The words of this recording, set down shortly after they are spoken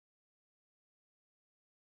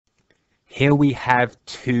Here we have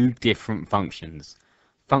two different functions.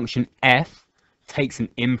 Function f takes an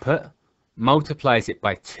input, multiplies it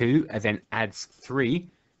by 2, and then adds 3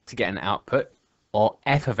 to get an output, or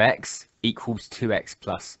f of x equals 2x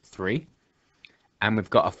plus 3. And we've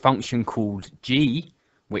got a function called g,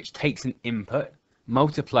 which takes an input,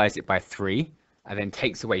 multiplies it by 3, and then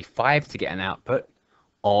takes away 5 to get an output,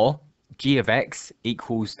 or g of x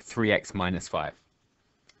equals 3x minus 5.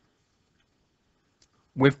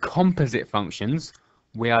 With composite functions,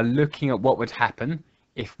 we are looking at what would happen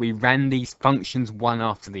if we ran these functions one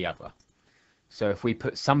after the other. So if we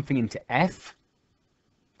put something into f,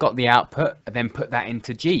 got the output, and then put that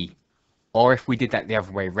into g. Or if we did that the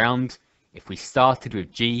other way around, if we started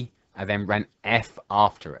with g and then ran f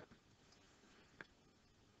after it.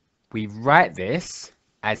 We write this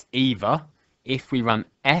as either, if we run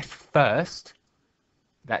f first,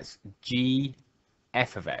 that's g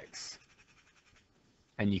f of x.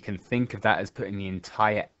 And you can think of that as putting the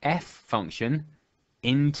entire f function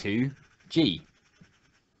into g.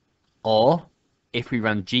 Or if we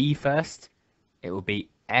run g first, it will be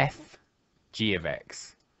f g of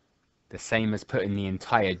x. The same as putting the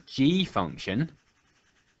entire g function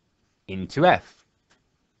into f.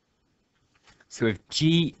 So with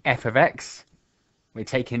g f of x, we're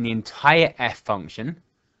taking the entire f function,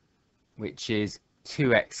 which is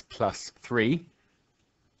 2x plus 3,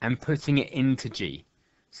 and putting it into g.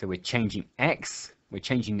 So we're changing x, we're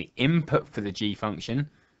changing the input for the g function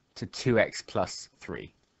to 2x plus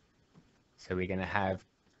 3. So we're going to have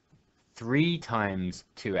 3 times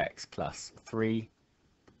 2x plus 3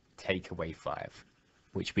 take away 5,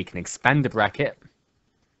 which we can expand the bracket.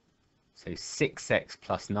 So 6x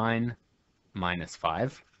plus 9 minus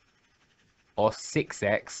 5, or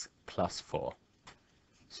 6x plus 4.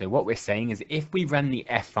 So what we're saying is if we run the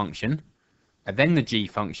f function and then the g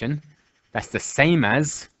function, that's the same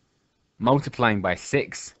as multiplying by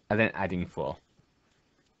 6 and then adding 4.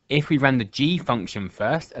 If we run the g function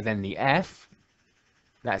first and then the f,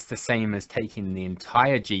 that's the same as taking the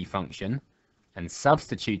entire g function and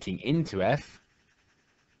substituting into f.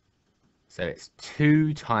 So it's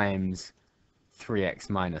 2 times 3x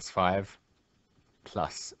minus 5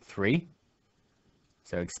 plus 3.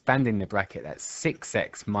 So expanding the bracket, that's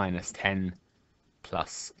 6x minus 10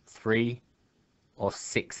 plus 3, or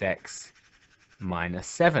 6x minus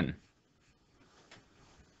 7.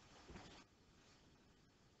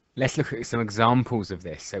 Let's look at some examples of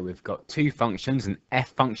this. So we've got two functions, an f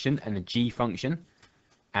function and a g function,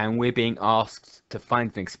 and we're being asked to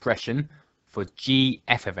find an expression for g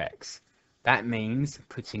f of x. That means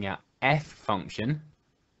putting our f function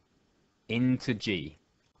into g.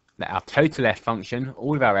 Our total f function,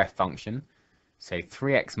 all of our f function, so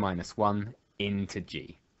 3x minus 1 into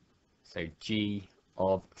g. So g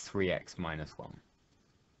of 3x minus 1.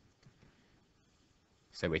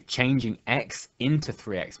 So we're changing x into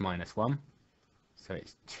 3x minus 1. So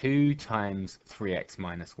it's 2 times 3x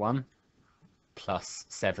minus 1 plus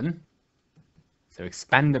 7. So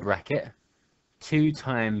expand the bracket. 2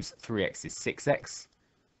 times 3x is 6x.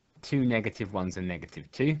 2 negative 1s are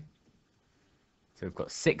negative 2. So we've got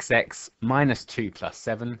 6x minus 2 plus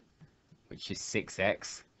 7, which is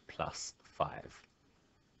 6x plus 5.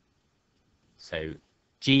 So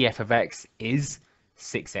gf of x is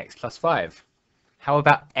 6x plus 5. How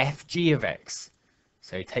about fg of x?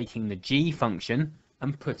 So taking the g function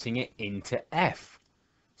and putting it into f.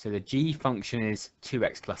 So the g function is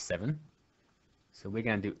 2x plus 7. So we're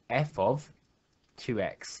going to do f of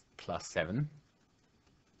 2x plus 7,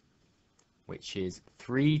 which is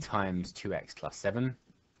 3 times 2x plus 7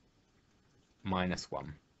 minus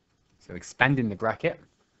 1. So expanding the bracket,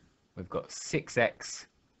 we've got 6x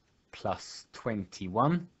plus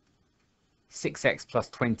 21, 6x plus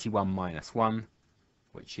 21 minus 1,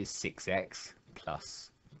 which is 6x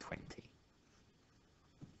plus 20.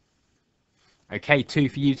 Okay, 2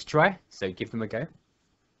 for you to try, so give them a go.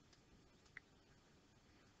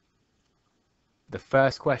 The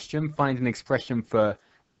first question, find an expression for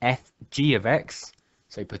fg of x,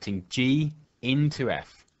 so putting g into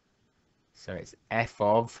f. So it's f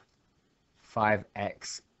of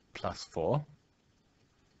 5x plus 4.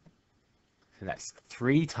 So that's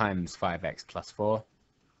 3 times 5x plus 4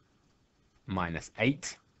 minus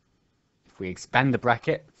 8. If we expand the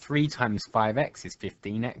bracket, 3 times 5x is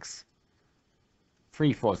 15x.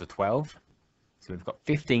 3 4s are 12. So we've got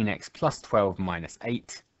 15x plus 12 minus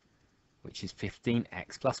 8, which is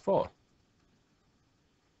 15x plus 4.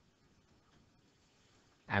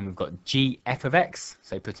 And we've got g f of x,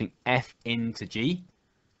 so putting f into g.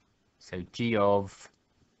 So g of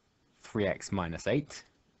 3x minus 8.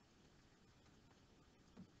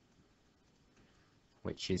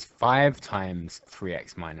 which is 5 times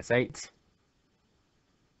 3x minus 8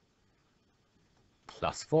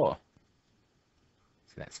 plus 4.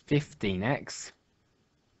 So that's 15x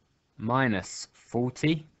minus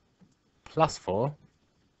 40 plus 4,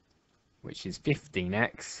 which is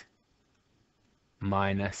 15x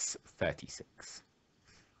minus 36.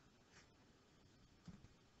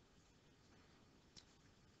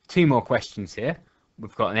 Two more questions here.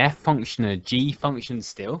 We've got an f function and a g function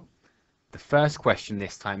still. The first question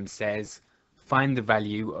this time says, find the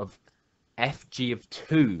value of fg of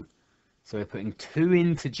 2. So we're putting 2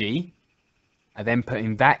 into g, and then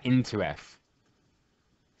putting that into f.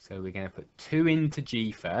 So we're going to put 2 into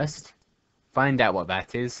g first, find out what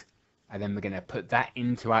that is, and then we're going to put that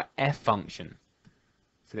into our f function.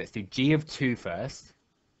 So let's do g of 2 first,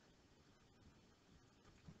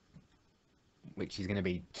 which is going to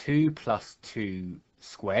be 2 plus 2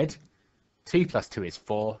 squared. 2 plus 2 is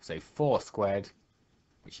 4, so 4 squared,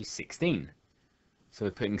 which is 16. So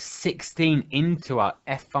we're putting 16 into our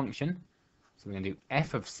f function. So we're going to do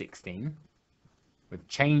f of 16. We've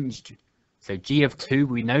changed, so g of 2,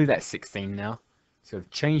 we know that's 16 now. So we've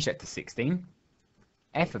changed that to 16.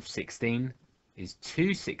 F of 16 is 2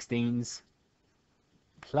 16s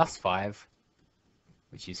plus 5,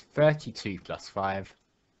 which is 32 plus 5,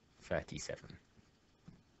 37.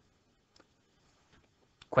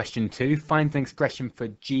 Question 2, find an expression for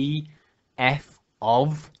g f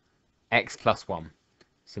of x plus 1.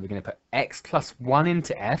 So we're going to put x plus 1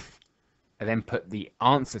 into f, and then put the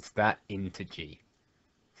answer to that into g.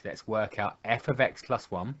 So let's work out f of x plus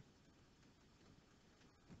 1,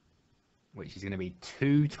 which is going to be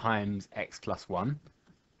 2 times x plus 1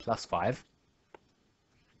 plus 5.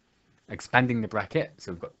 Expanding the bracket,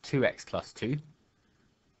 so we've got 2x plus 2.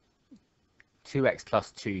 2x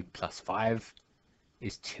plus 2 plus 5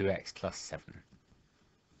 is 2x plus 7.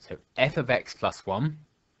 So f of x plus 1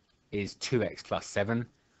 is 2x plus 7.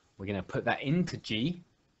 We're going to put that into g.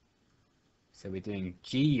 So we're doing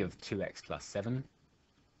g of 2x plus 7.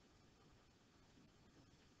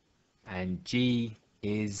 And g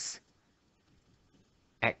is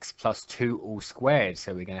x plus 2 all squared.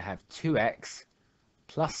 So we're going to have 2x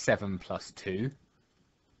plus 7 plus 2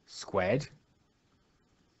 squared,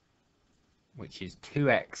 which is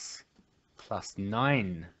 2x plus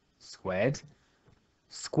 9 squared.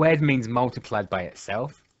 Squared means multiplied by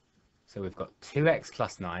itself. So we've got 2x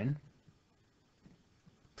plus 9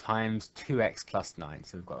 times 2x plus 9.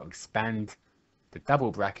 So we've got to expand the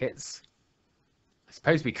double brackets. I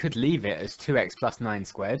suppose we could leave it as 2x plus 9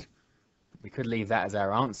 squared. We could leave that as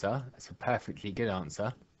our answer. That's a perfectly good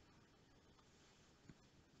answer.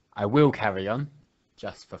 I will carry on,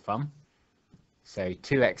 just for fun. So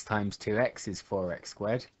 2x times 2x is 4x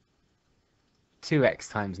squared. 2x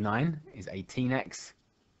times 9 is 18x.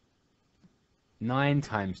 9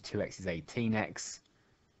 times 2x is 18x.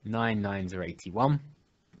 9 9s are 81.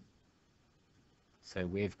 So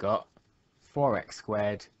we've got 4x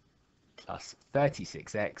squared plus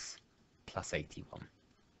 36x plus 81.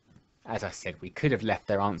 As I said, we could have left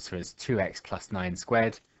their answer as 2x plus 9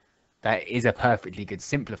 squared. That is a perfectly good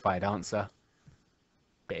simplified answer.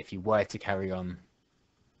 But if you were to carry on,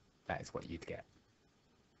 that is what you'd get.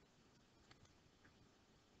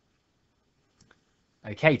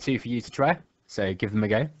 Okay, 2 for you to try, so give them a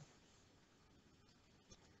go.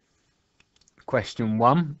 Question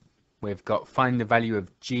 1, we've got find the value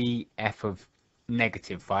of g f of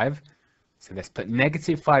negative 5. So let's put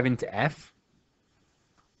negative 5 into f.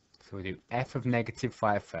 So we'll do f of negative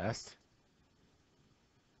 5 first.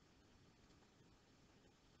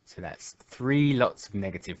 So that's 3 lots of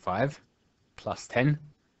negative 5 plus 10.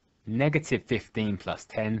 Negative 15 plus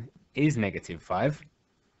 10 is negative 5.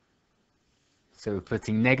 So we're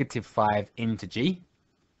putting negative 5 into g,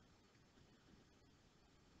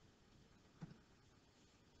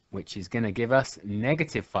 which is going to give us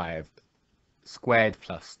negative 5 squared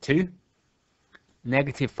plus 2.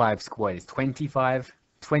 Negative 5 squared is 25.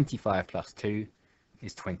 25 plus 2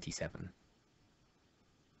 is 27.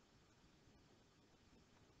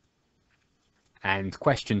 And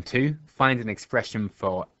question 2, find an expression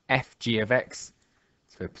for fg of x.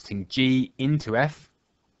 So we're putting g into f.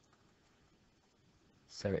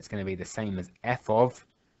 So it's going to be the same as f of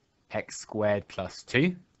x squared plus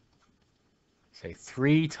 2. So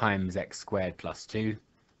 3 times x squared plus 2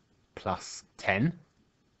 plus 10,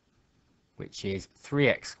 which is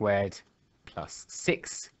 3x squared plus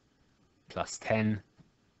 6 plus 10,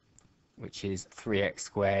 which is 3x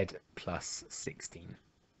squared plus 16.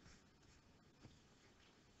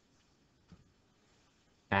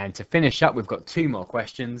 And to finish up, we've got 2 more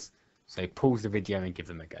questions, so pause the video and give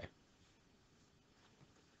them a go.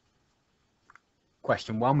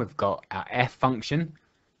 question 1, we've got our f function.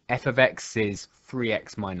 F of x is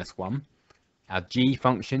 3x minus 1. Our g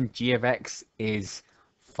function, g of x, is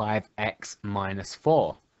 5x minus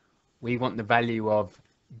 4. We want the value of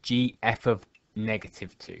g f of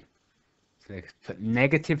negative 2. So let's put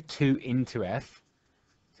negative 2 into f.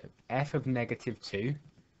 So f of negative 2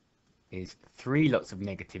 is 3 lots of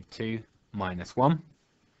negative 2 minus 1.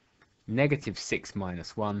 Negative 6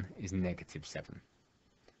 minus 1 is negative 7.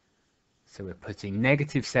 So we're putting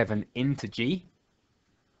negative 7 into g.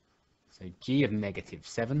 So g of negative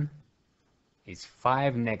 7 is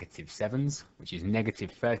 5 negative 7s, which is negative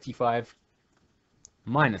 35,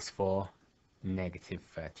 minus 4, negative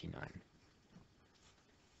 39.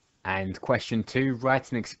 And question 2,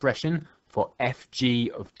 write an expression for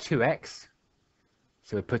fg of 2x.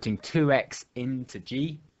 So we're putting 2x into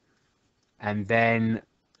g, and then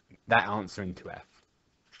that answer into f.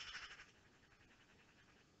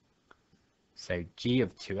 So g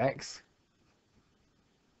of 2x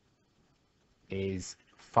is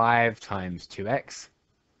 5 times 2x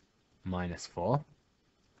minus 4,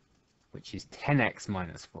 which is 10x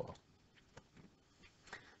minus 4.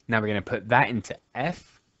 Now we're going to put that into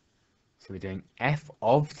f. So we're doing f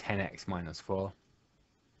of 10x minus 4,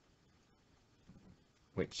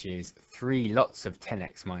 which is 3 lots of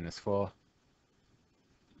 10x minus 4,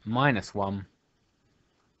 minus 1,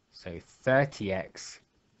 so 30x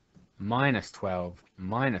minus 12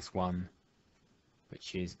 minus 1,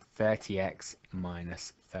 which is 30x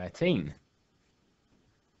minus 13.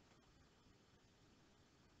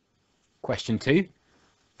 Question 2.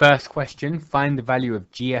 First question, find the value of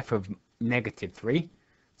gf of negative 3.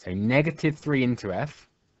 So negative 3 into f.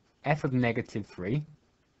 F of negative 3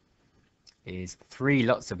 is 3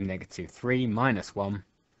 lots of negative 3 minus 1.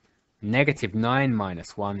 Negative 9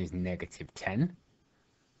 minus 1 is negative 10.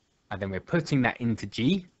 And then we're putting that into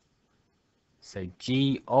g. So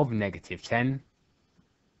g of negative 10,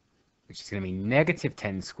 which is going to be negative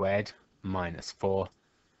 10 squared minus 4.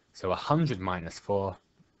 So 100 minus 4,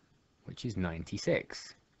 which is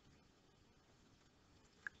 96.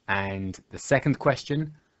 And the second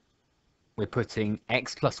question, we're putting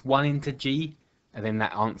x plus 1 into g, and then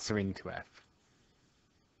that answer into f.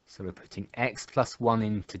 So we're putting x plus 1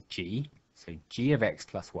 into g, so g of x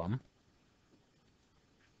plus 1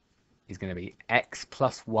 is going to be x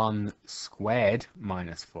plus 1 squared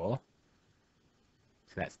minus 4.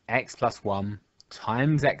 So that's x plus 1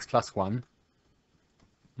 times x plus 1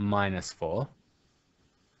 minus 4.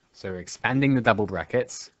 So we're expanding the double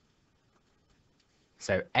brackets.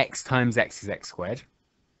 So x times x is x squared.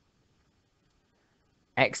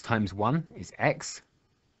 X times 1 is x.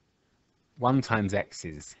 1 times x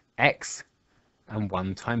is x. And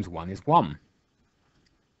 1 times 1 is 1.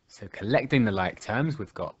 So collecting the like terms,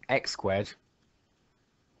 we've got x squared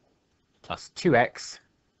plus 2x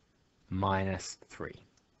minus 3.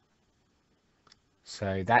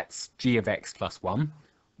 So that's g of x plus 1.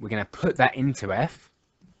 We're going to put that into f.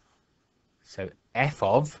 So f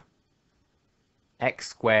of x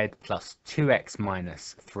squared plus 2x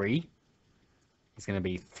minus 3 is going to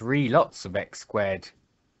be 3 lots of x squared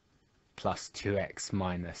plus 2x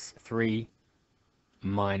minus 3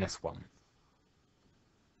 minus 1.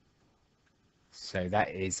 So that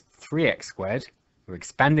is 3x squared. We're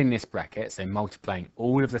expanding this bracket, so multiplying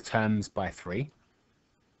all of the terms by 3,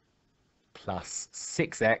 plus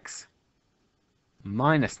 6x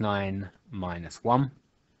minus 9 minus 1.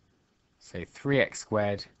 So 3x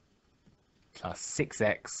squared plus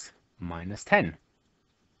 6x minus 10.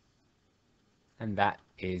 And that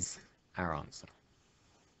is our answer.